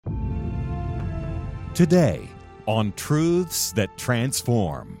Today on Truths That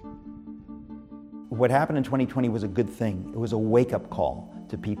Transform. What happened in 2020 was a good thing. It was a wake-up call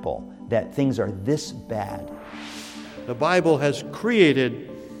to people that things are this bad. The Bible has created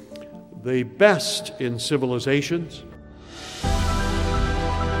the best in civilizations.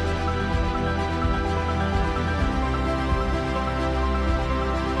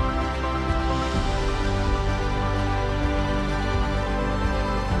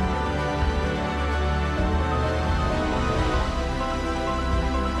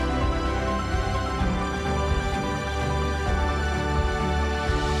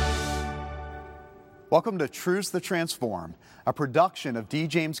 Welcome to Truths That Transform, a production of D.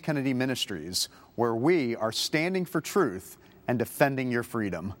 James Kennedy Ministries, where we are standing for truth and defending your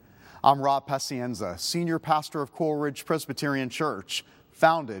freedom. I'm Rob Pacienza, Senior Pastor of Coral Ridge Presbyterian Church,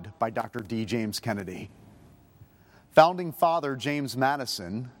 founded by Dr. D. James Kennedy. Founding Father James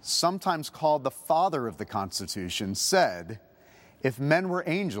Madison, sometimes called the father of the Constitution, said, "If men were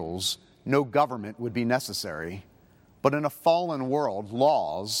angels, no government would be necessary. But in a fallen world,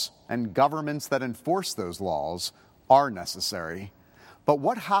 laws and governments that enforce those laws are necessary. But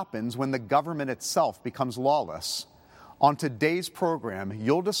what happens when the government itself becomes lawless?" On today's program,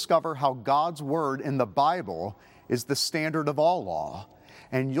 you'll discover how God's word in the Bible is the standard of all law.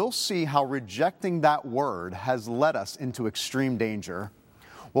 And you'll see how rejecting that word has led us into extreme danger.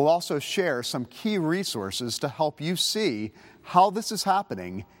 We'll also share some key resources to help you see how this is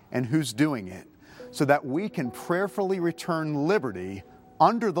happening and who's doing it, so that we can prayerfully return liberty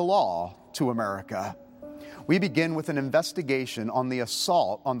under the law to America. We begin with an investigation on the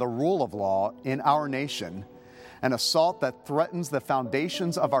assault on the rule of law in our nation, an assault that threatens the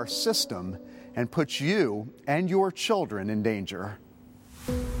foundations of our system and puts you and your children in danger.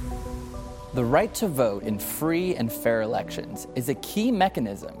 The right to vote in free and fair elections is a key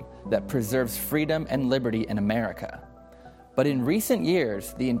mechanism that preserves freedom and liberty in America. But in recent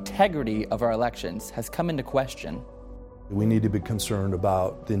years, the integrity of our elections has come into question. We need to be concerned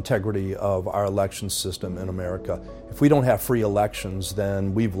about the integrity of our election system in America. If we don't have free elections,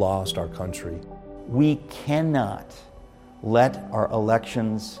 then we've lost our country. We cannot let our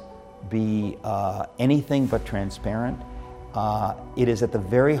elections be anything but transparent. It is at the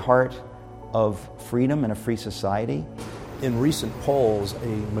very heart of freedom and a free society. In recent polls,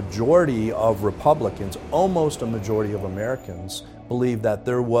 a majority of Republicans, almost a majority of Americans, believe that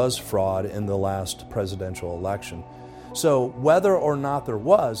there was fraud in the last presidential election. So whether or not there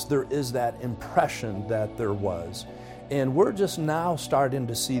is that impression that there was. And we're just now starting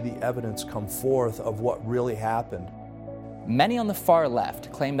to see the evidence come forth of what really happened. Many on the far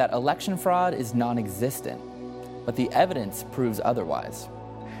left claim that election fraud is non-existent, but the evidence proves otherwise.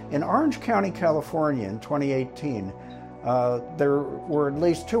 In Orange County, California in 2018, there were at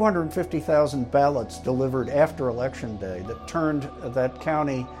least 250,000 ballots delivered after Election Day that turned that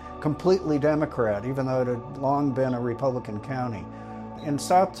county completely Democrat, even though it had long been a Republican county. In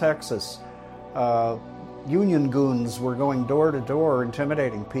South Texas, union goons were going door to door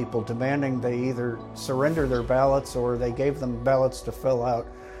intimidating people, demanding they either surrender their ballots or they gave them ballots to fill out.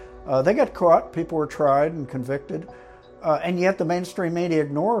 They got caught, people were tried and convicted, and yet the mainstream media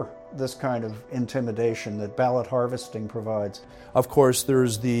ignore this kind of intimidation that ballot harvesting provides. Of course,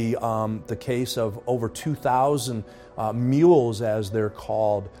 there's the case of over 2,000 mules, as they're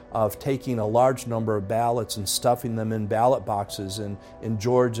called, of taking a large number of ballots and stuffing them in ballot boxes in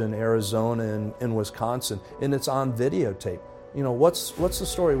Georgia and Arizona and in Wisconsin, and it's on videotape. You know, what's the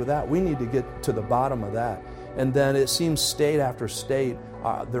story with that? We need to get to the bottom of that. And then it seems state after state,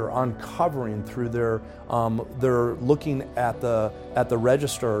 they're uncovering through they're looking at the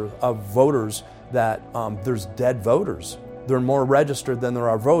register of voters that there's dead voters. There are more registered than there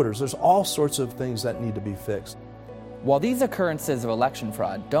are voters. There's all sorts of things that need to be fixed. While these occurrences of election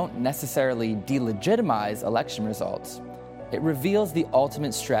fraud don't necessarily delegitimize election results, it reveals the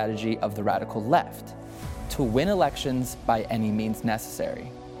ultimate strategy of the radical left: to win elections by any means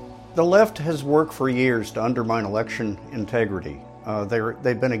necessary. The left has worked for years to undermine election integrity.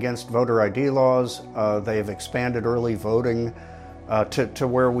 They've been against voter ID laws. They've expanded early voting to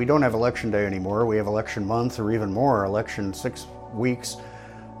where we don't have election day anymore. We have election month, or even more, election 6 weeks.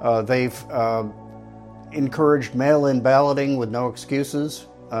 They've encouraged mail-in balloting with no excuses,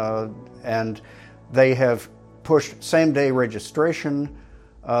 and they have pushed same-day registration.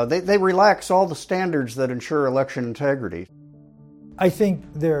 They relax all the standards that ensure election integrity. I think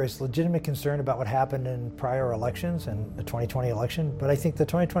there is legitimate concern about what happened in prior elections and the 2020 election, but I think the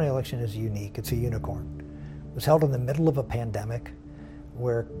 2020 election is unique. It's a unicorn. It was held in the middle of a pandemic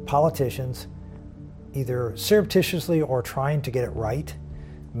where politicians, either surreptitiously or trying to get it right,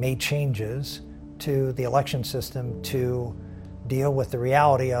 made changes to the election system to deal with the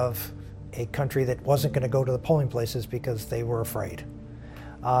reality of a country that wasn't going to go to the polling places because they were afraid.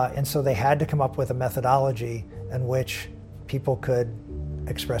 And so they had to come up with a methodology in which people could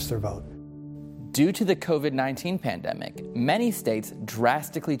express their vote. Due to the COVID-19 pandemic, many states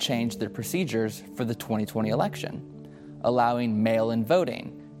drastically changed their procedures for the 2020 election, allowing mail-in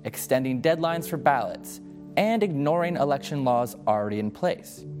voting, extending deadlines for ballots, and ignoring election laws already in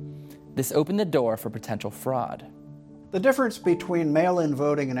place. This opened the door for potential fraud. The difference between mail-in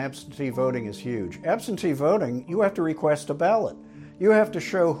voting and absentee voting is huge. Absentee voting, you have to request a ballot. You have to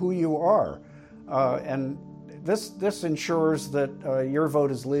show who you are, and this ensures that your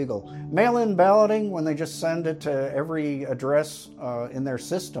vote is legal. Mail-in balloting, when they just send it to every address in their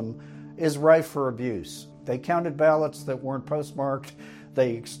system, is rife for abuse. They counted ballots that weren't postmarked.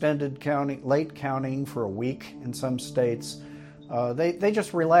 They extended late counting for a week in some states. They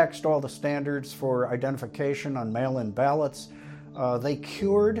just relaxed all the standards for identification on mail-in ballots. They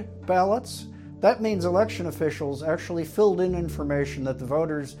cured ballots. That means election officials actually filled in information that the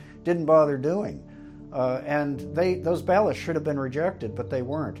voters didn't bother doing. And those ballots should have been rejected, but they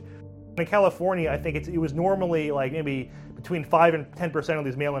weren't. In California, I think it was normally like maybe between 5 and 10% of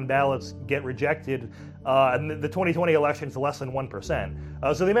these mail-in ballots get rejected, and the 2020 election is less than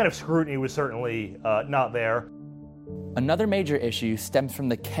 1%. So the amount of scrutiny was certainly not there. Another major issue stems from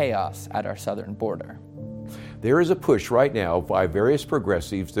the chaos at our southern border. There is a push right now by various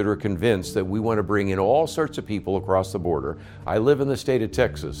progressives that are convinced that we want to bring in all sorts of people across the border. I live in the state of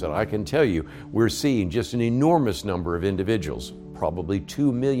Texas, and I can tell you we're seeing just an enormous number of individuals, probably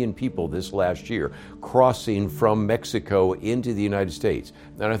 2 million people this last year, crossing from Mexico into the United States.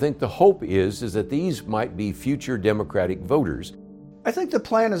 And I think the hope is that these might be future Democratic voters. I think the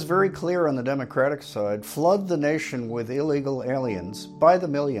plan is very clear on the Democratic side. Flood the nation with illegal aliens by the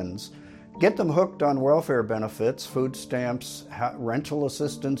millions. Get them hooked on welfare benefits, food stamps, rental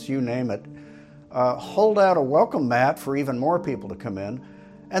assistance, you name it. Hold out a welcome mat for even more people to come in,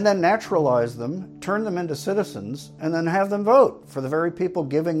 and then naturalize them, turn them into citizens, and then have them vote for the very people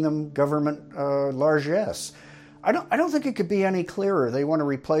giving them government largesse. I don't think it could be any clearer. They want to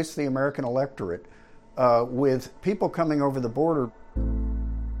replace the American electorate with people coming over the border.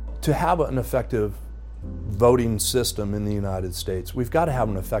 To have an effective voting system in the United States, we've got to have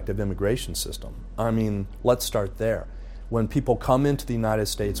an effective immigration system. I mean, let's start there. When people come into the United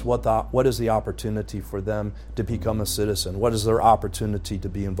States, what is the opportunity for them to become a citizen? What is their opportunity to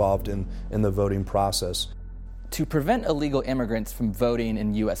be involved in the voting process? To prevent illegal immigrants from voting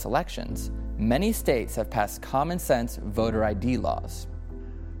in U.S. elections, many states have passed common-sense voter ID laws.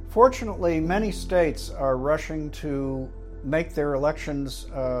 Fortunately, many states are rushing to make their elections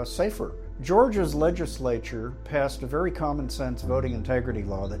safer. Georgia's legislature passed a very common-sense voting integrity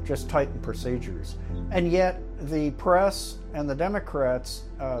law that just tightened procedures. And yet, the press and the Democrats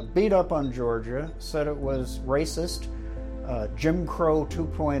beat up on Georgia, said it was racist, Jim Crow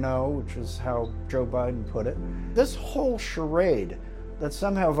 2.0, which is how Joe Biden put it. This whole charade that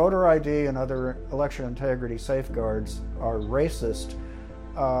somehow voter ID and other election integrity safeguards are racist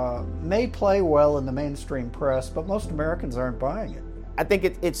may play well in the mainstream press, but most Americans aren't buying it. I think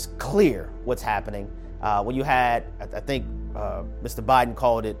it's clear what's happening. When you had, I think Mr. Biden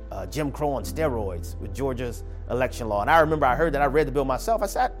called it Jim Crow on steroids with Georgia's election law. And I remember I heard that, I read the bill myself. I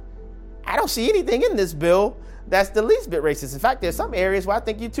said, I don't see anything in this bill that's the least bit racist. In fact, there's some areas where I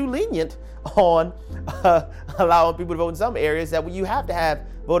think you're too lenient on allowing people to vote in some areas that you have to have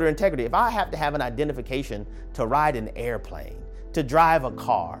voter integrity. If I have to have an identification to ride an airplane, to drive a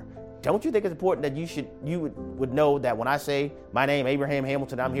car, don't you think it's important that you would know that when I say my name, Abraham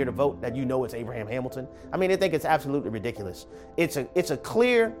Hamilton, I'm here to vote, that you know it's Abraham Hamilton? I mean, I think it's absolutely ridiculous. It's a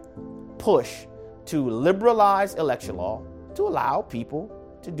clear push to liberalize election law, to allow people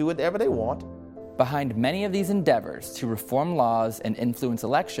to do whatever they want. Behind many of these endeavors to reform laws and influence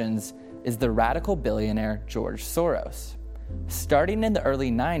elections is the radical billionaire George Soros. Starting in the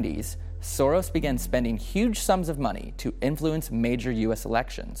early 90s, Soros began spending huge sums of money to influence major U.S.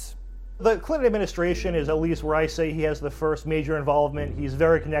 elections. The Clinton administration is at least where I say he has the first major involvement. He's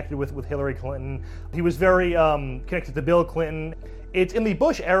very connected with Hillary Clinton. He was very connected to Bill Clinton. It's in the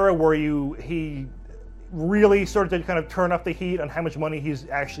Bush era where he really started to kind of turn up the heat on how much money he's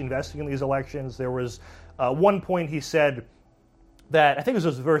actually investing in these elections. There was one point he said that, I think this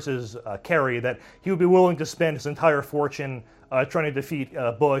was versus Kerry, that he would be willing to spend his entire fortune trying to defeat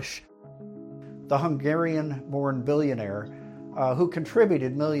Bush. The Hungarian-born billionaire who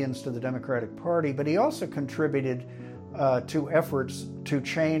contributed millions to the Democratic Party, but he also contributed to efforts to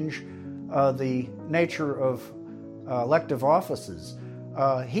change the nature of elective offices.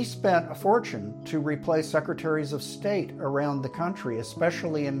 He spent a fortune to replace secretaries of state around the country,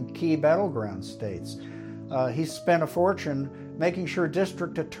 especially in key battleground states. He spent a fortune making sure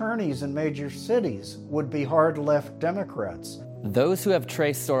district attorneys in major cities would be hard-left Democrats. Those who have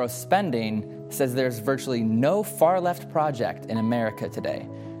traced Soros' spending says there's virtually no far-left project in America today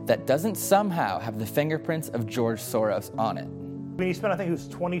that doesn't somehow have the fingerprints of George Soros on it. He spent, I think it was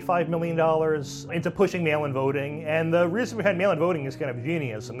 $25 million into pushing mail-in voting, and the reason behind mail-in voting is kind of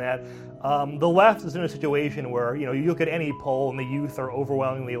genius in that the left is in a situation where, you look at any poll and the youth are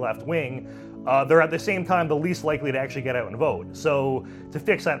overwhelmingly left-wing, they're at the same time the least likely to actually get out and vote. So to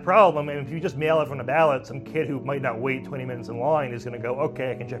fix that problem, and if you just mail it from a ballot, some kid who might not wait 20 minutes in line is going to go,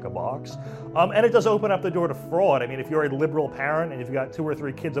 okay, I can check a box. And it does open up the door to fraud. I mean, if you're a liberal parent and you've got 2 or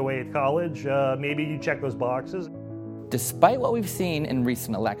 3 kids away at college, maybe you check those boxes. Despite what we've seen in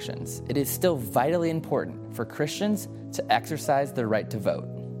recent elections, it is still vitally important for Christians to exercise their right to vote.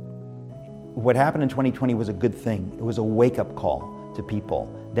 What happened in 2020 was a good thing. It was a wake-up call to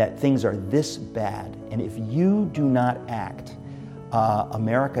people that things are this bad, and if you do not act,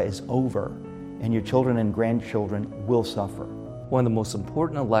 America is over, and your children and grandchildren will suffer. One of the most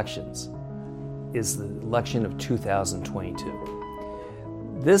important elections is the election of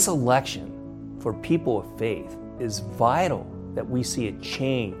 2022. This election, for people of faith, is vital that we see a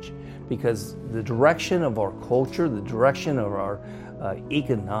change, because the direction of our culture, the direction of our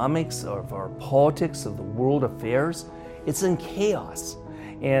economics, of our politics, of the world affairs, it's in chaos.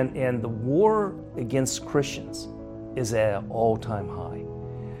 And the war against Christians is at an all-time high.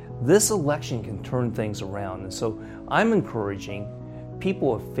 This election can turn things around. And so I'm encouraging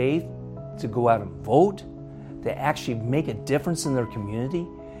people of faith to go out and vote, to actually make a difference in their community.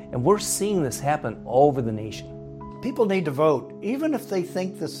 And we're seeing this happen all over the nation. People need to vote, even if they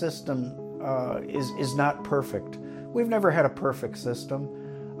think the system is not perfect. We've never had a perfect system,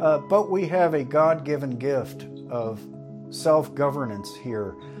 but we have a God-given gift of self-governance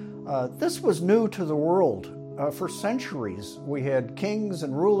here. This was new to the world. For centuries, we had kings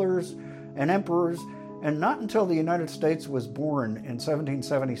and rulers and emperors, and not until the United States was born in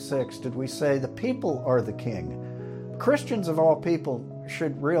 1776 did we say the people are the king. Christians of all people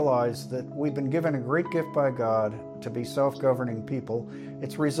should realize that we've been given a great gift by God to be self-governing people.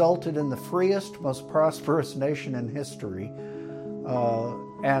 It's resulted in the freest, most prosperous nation in history.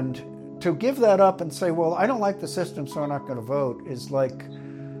 And to give that up and say, well, I don't like the system, so I'm not going to vote, is like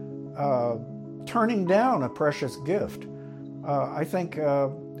turning down a precious gift. I think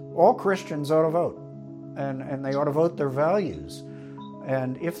all Christians ought to vote, and they ought to vote their values.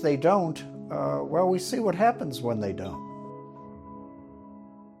 And if they don't, well, we see what happens when they don't.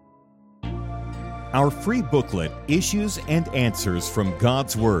 Our free booklet, Issues and Answers from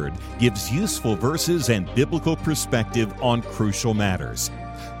God's Word, gives useful verses and biblical perspective on crucial matters.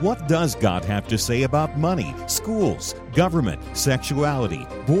 What does God have to say about money, schools, government, sexuality,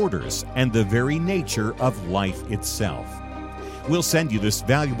 borders, and the very nature of life itself? We'll send you this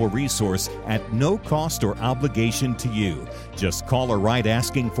valuable resource at no cost or obligation to you. Just call or write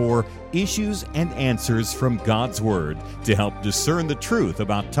asking for Issues and Answers from God's Word to help discern the truth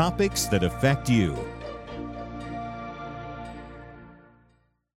about topics that affect you.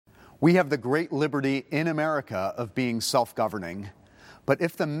 We have the great liberty in America of being self-governing. But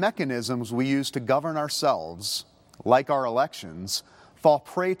if the mechanisms we use to govern ourselves, like our elections, fall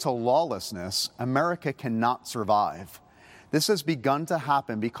prey to lawlessness, America cannot survive. This has begun to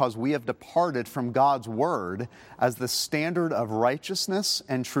happen because we have departed from God's Word as the standard of righteousness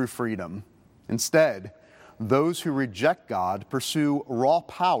and true freedom. Instead, those who reject God pursue raw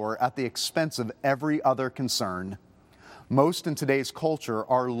power at the expense of every other concern. Most in today's culture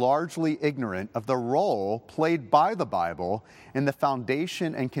are largely ignorant of the role played by the Bible in the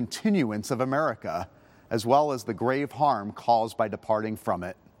foundation and continuance of America, as well as the grave harm caused by departing from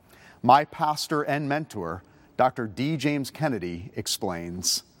it. My pastor and mentor, Dr. D. James Kennedy,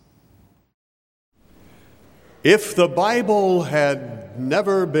 explains. If the Bible had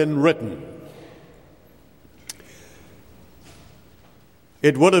never been written,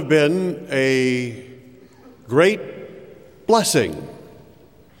 it would have been a great blessing.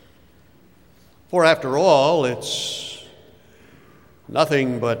 For after all, it's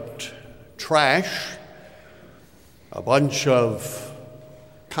nothing but trash, a bunch of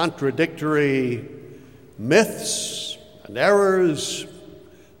contradictory myths and errors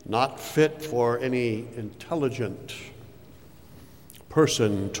not fit for any intelligent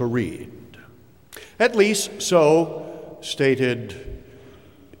person to read. At least so stated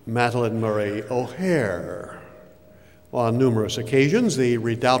Madalyn Murray O'Hair on numerous occasions, the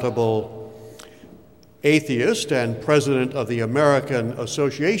redoubtable atheist and president of the American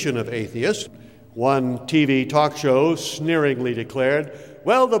Association of Atheists, one TV talk show sneeringly declared,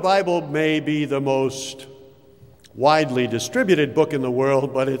 well, the Bible may be the most widely distributed book in the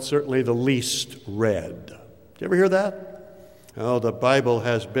world, but it's certainly the least read. Did you ever hear that? Oh, the Bible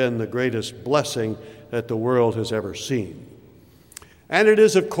has been the greatest blessing that the world has ever seen. And it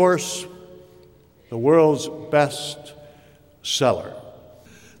is, of course, the world's best seller.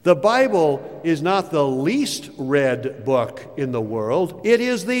 The Bible is not the least read book in the world. It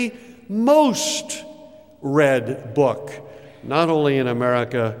is the most read book, not only in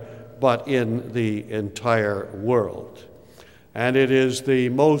America, but in the entire world. And it is the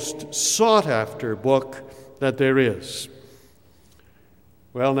most sought-after book that there is.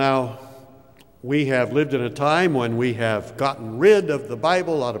 Well, now, we have lived in a time when we have gotten rid of the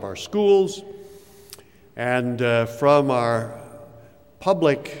Bible out of our schools and from our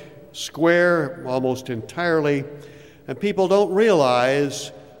public square almost entirely, and people don't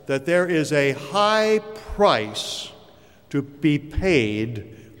realize that there is a high price to be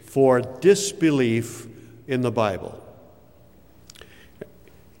paid for disbelief in the Bible.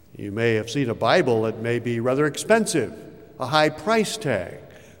 You may have seen a Bible that may be rather expensive, a high price tag.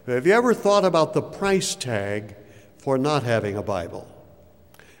 Have you ever thought about the price tag for not having a Bible?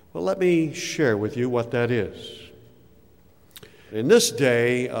 Well, let me share with you what that is. In this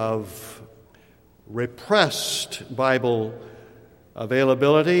day of repressed Bible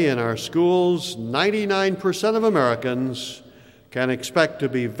availability in our schools, 99% of Americans can expect to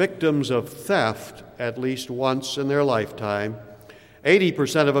be victims of theft at least once in their lifetime.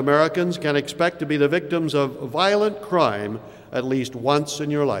 80% of Americans can expect to be the victims of violent crime at least once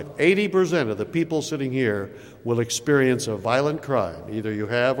in your life. 80% of the people sitting here will experience a violent crime. Either you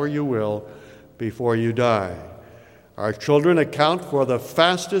have or you will before you die. Our children account for the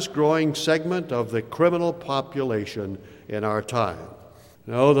fastest growing segment of the criminal population in our time.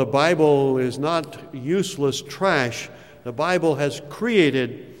 No, the Bible is not useless trash. The Bible has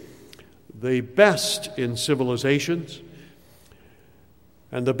created the best in civilizations,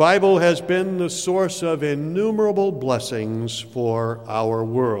 and the Bible has been the source of innumerable blessings for our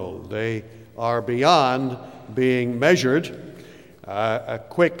world. They are beyond being measured. A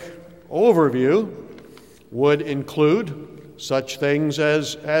quick overview would include such things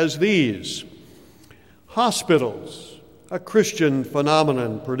as these. Hospitals, a Christian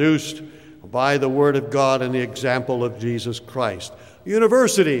phenomenon produced by the Word of God and the example of Jesus Christ.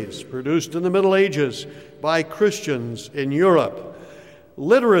 Universities, produced in the Middle Ages by Christians in Europe.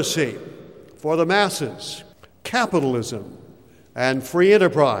 Literacy for the masses. Capitalism and free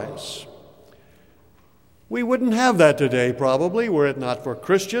enterprise. We wouldn't have that today, probably, were it not for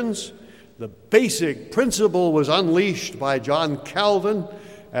Christians. The basic principle was unleashed by John Calvin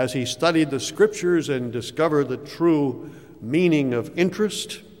as he studied the Scriptures and discovered the true meaning of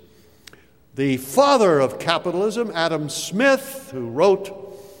interest. The father of capitalism, Adam Smith, who wrote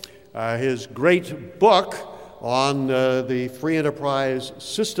his great book on the free enterprise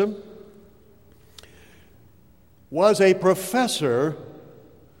system, was a professor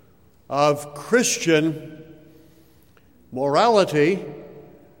of Christian morality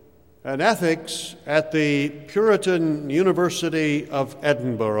and ethics at the Puritan University of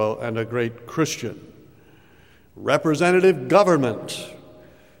Edinburgh, and a great Christian. Representative government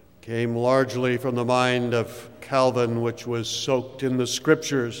came largely from the mind of Calvin, which was soaked in the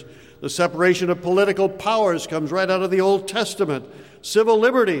Scriptures. The separation of political powers comes right out of the Old Testament. Civil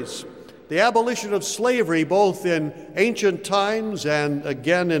liberties, the abolition of slavery, both in ancient times and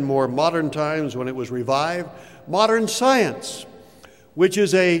again in more modern times when it was revived. Modern science, which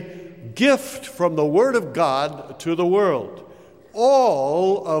is a gift from the Word of God to the world.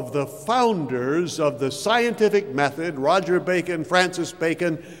 All of the founders of the scientific method, Roger Bacon, Francis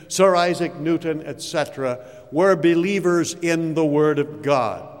Bacon, Sir Isaac Newton, etc., were believers in the Word of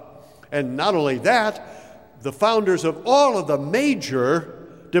God. And not only that, the founders of all of the major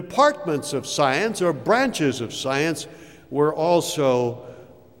departments of science or branches of science were also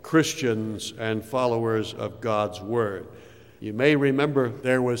Christians and followers of God's Word. You may remember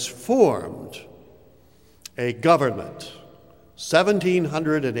there was formed a government,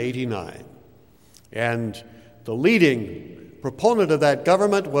 1789, and the leading proponent of that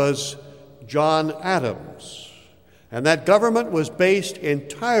government was John Adams. And that government was based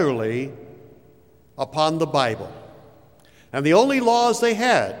entirely upon the Bible. And the only laws they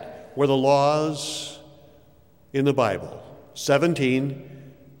had were the laws in the Bible.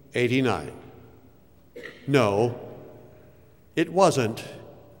 1789. No, it wasn't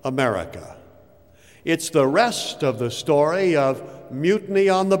America. It's the rest of the story of Mutiny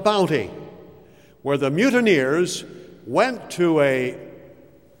on the Bounty, where the mutineers went to a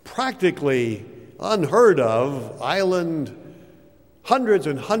practically unheard of island hundreds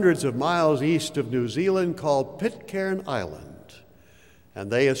and hundreds of miles east of New Zealand called Pitcairn Island.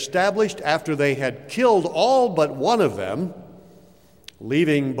 And they established, after they had killed all but one of them,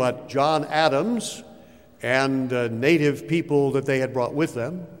 leaving but John Adams and native people that they had brought with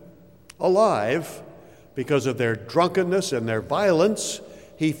them alive because of their drunkenness and their violence,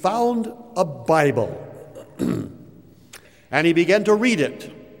 he found a Bible. And he began to read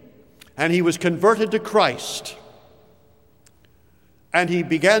it. And he was converted to Christ. And he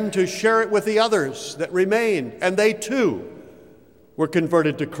began to share it with the others that remained, and they too were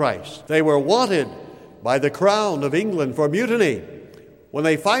converted to Christ. They were wanted by the Crown of England for mutiny. When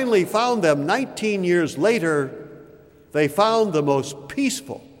they finally found them 19 years later, they found the most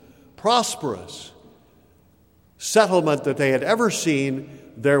peaceful, prosperous settlement that they had ever seen.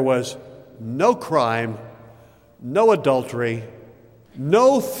 There was no crime, no adultery,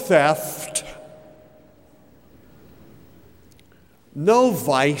 no theft, no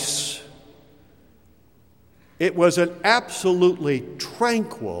vice. It was an absolutely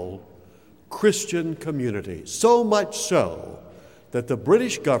tranquil Christian community, so much so that the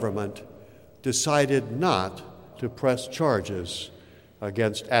British government decided not to press charges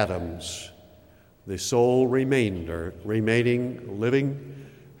against Adams, the sole remaining living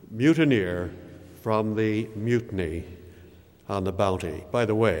mutineer from the mutiny on the Bounty. By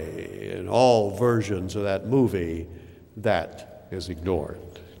the way, in all versions of that movie, that is ignored.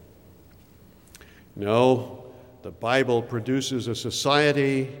 No, the Bible produces a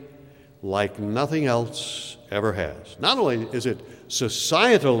society like nothing else ever has. Not only is it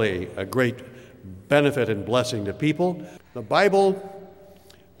societally a great benefit and blessing to people, the Bible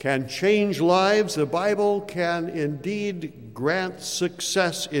can change lives. The Bible can indeed grant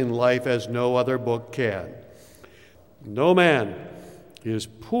success in life as no other book can. No man is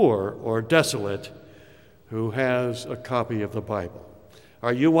poor or desolate who has a copy of the Bible.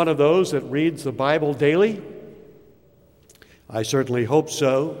 Are you one of those that reads the Bible daily? I certainly hope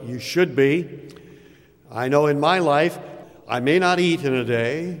so. You should be. I know in my life, I may not eat in a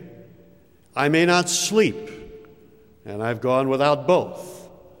day, I may not sleep, and I've gone without both,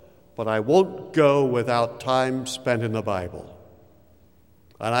 but I won't go without time spent in the Bible.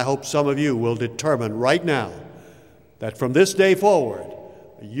 And I hope some of you will determine right now that from this day forward,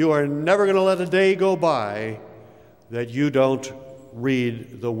 you are never going to let a day go by that you don't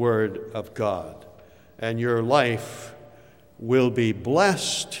read the Word of God. And your life will be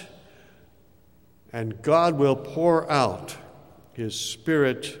blessed, and God will pour out His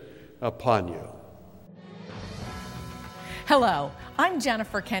Spirit upon you. Hello, I'm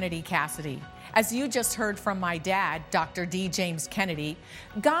Jennifer Kennedy Cassidy. As you just heard from my dad, Dr. D. James Kennedy,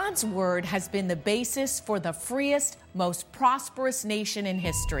 God's Word has been the basis for the freest, most prosperous nation in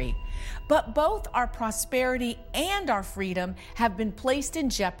history. But both our prosperity and our freedom have been placed in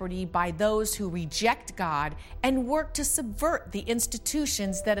jeopardy by those who reject God and work to subvert the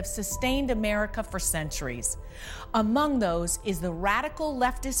institutions that have sustained America for centuries. Among those is the radical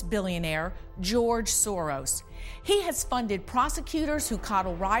leftist billionaire George Soros. He has funded prosecutors who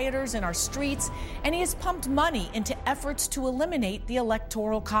coddle rioters in our streets, and he has pumped money into efforts to eliminate the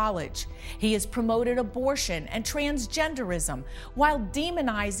Electoral College. He has promoted abortion and transgenderism while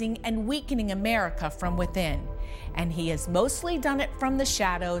demonizing and weakening America from within. And he has mostly done it from the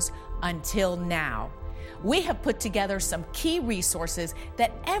shadows until now. We have put together some key resources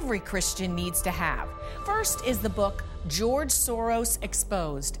that every Christian needs to have. First is the book George Soros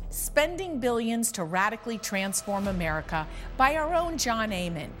Exposed, Spending Billions to Radically Transform America by our own John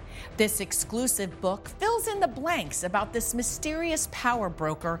Amen. This exclusive book fills in the blanks about this mysterious power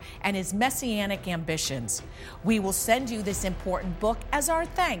broker and his messianic ambitions. We will send you this important book as our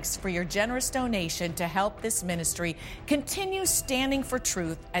thanks for your generous donation to help this ministry continue standing for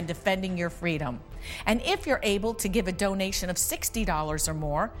truth and defending your freedom. And if you're able to give a donation of $60 or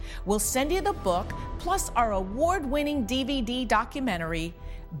more, we'll send you the book plus our award-winning DVD documentary,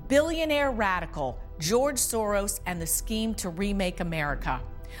 Billionaire Radical, George Soros and the Scheme to Remake America.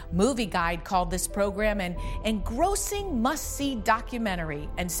 Movie Guide called this program an engrossing must-see documentary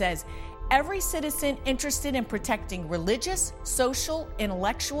and says, every citizen interested in protecting religious, social,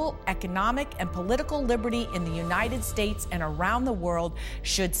 intellectual, economic, and political liberty in the United States and around the world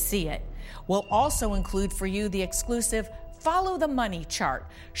should see it. We'll also include for you the exclusive Follow the Money chart,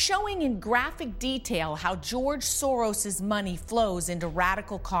 showing in graphic detail how George Soros' money flows into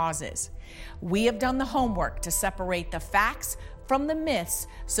radical causes. We have done the homework to separate the facts from the myths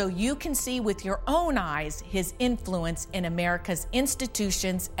so you can see with your own eyes his influence in America's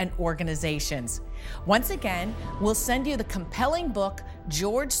institutions and organizations. Once again, we'll send you the compelling book,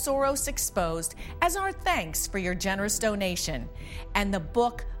 George Soros Exposed, as our thanks for your generous donation. And the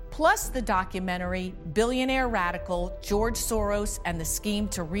book, plus the documentary, Billionaire Radical, George Soros and the Scheme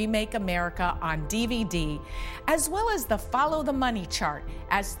to Remake America on DVD, as well as the Follow the Money chart,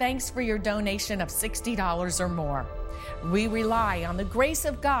 as thanks for your donation of $60 or more. We rely on the grace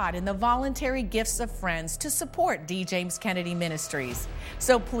of God and the voluntary gifts of friends to support D. James Kennedy Ministries.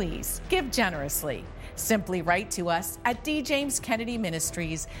 So please, give generously. Simply write to us at D. James Kennedy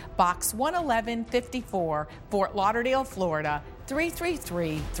Ministries, Box 11154, Fort Lauderdale, Florida,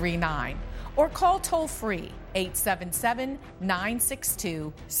 33339. Or call toll-free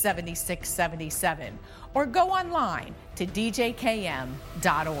 877-962-7677. Or go online to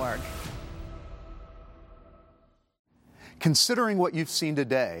djkm.org. Considering what you've seen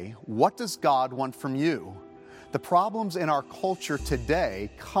today, what does God want from you? The problems in our culture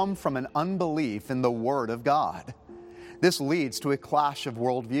today come from an unbelief in the Word of God. This leads to a clash of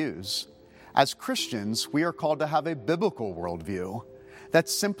worldviews. As Christians, we are called to have a biblical worldview. That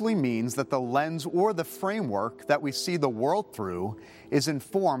simply means that the lens or the framework that we see the world through is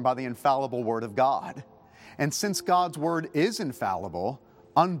informed by the infallible Word of God. And since God's Word is infallible,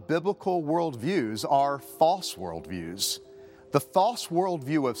 unbiblical worldviews are false worldviews. The false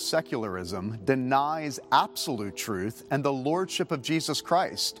worldview of secularism denies absolute truth and the lordship of Jesus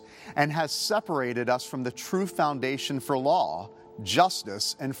Christ and has separated us from the true foundation for law,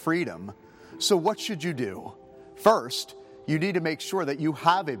 justice, and freedom. So what should you do? First, you need to make sure that you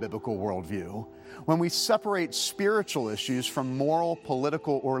have a biblical worldview. When we separate spiritual issues from moral,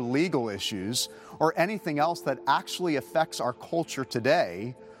 political, or legal issues, or anything else that actually affects our culture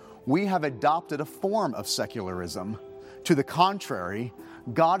today, we have adopted a form of secularism. To the contrary,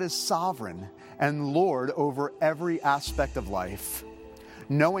 God is sovereign and Lord over every aspect of life.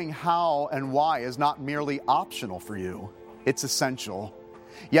 Knowing how and why is not merely optional for you, it's essential.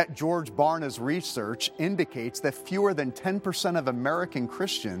 Yet George Barna's research indicates that fewer than 10% of American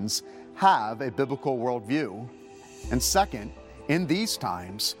Christians have a biblical worldview. And second, in these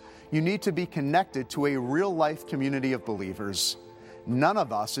times, you need to be connected to a real-life community of believers. None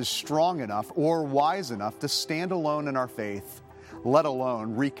of us is strong enough or wise enough to stand alone in our faith, let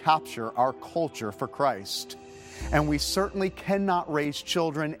alone recapture our culture for Christ. And we certainly cannot raise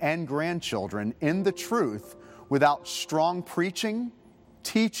children and grandchildren in the truth without strong preaching,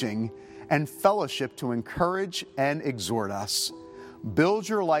 teaching, and fellowship to encourage and exhort us. Build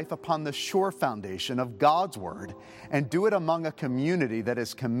your life upon the sure foundation of God's Word and do it among a community that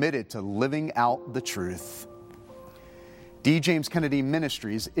is committed to living out the truth. D. James Kennedy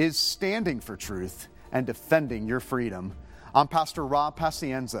Ministries is standing for truth and defending your freedom. I'm Pastor Rob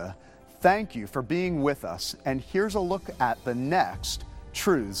Pacienza. Thank you for being with us, and here's a look at the next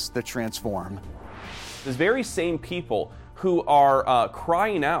Truths That Transform. These very same people who are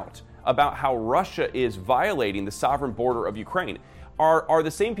crying out about how Russia is violating the sovereign border of Ukraine are the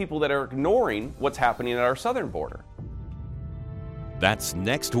same people that are ignoring what's happening at our southern border. That's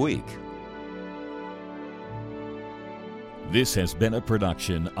next week. This has been a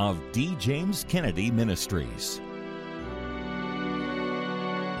production of D. James Kennedy Ministries.